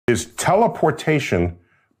Is teleportation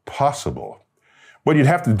possible? What you'd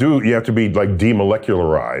have to do, you have to be like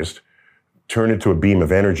demolecularized, turn into a beam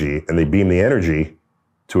of energy, and they beam the energy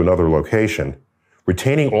to another location,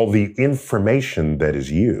 retaining all the information that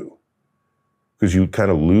is you. Because you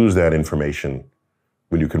kind of lose that information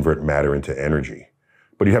when you convert matter into energy.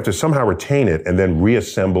 But you have to somehow retain it and then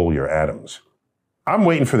reassemble your atoms. I'm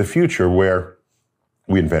waiting for the future where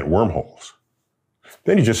we invent wormholes.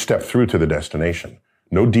 Then you just step through to the destination.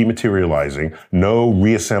 No dematerializing, no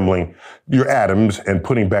reassembling your atoms and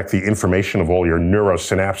putting back the information of all your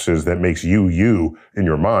neurosynapses that makes you, you in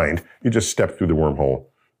your mind. You just step through the wormhole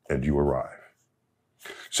and you arrive.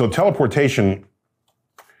 So teleportation,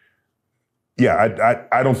 yeah,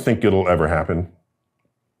 I don't think it'll ever happen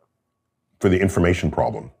for the information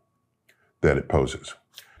problem that it poses.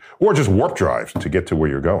 Or just warp drives to get to where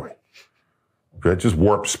you're going. Okay? Just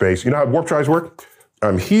warp space. You know how warp drives work?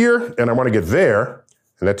 I'm here and I want to get there,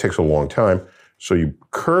 and that takes a long time. So you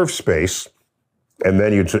curve space, and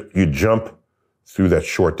then you jump through that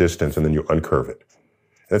short distance, and then you uncurve it.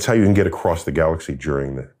 That's how you can get across the galaxy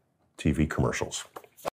during the TV commercials.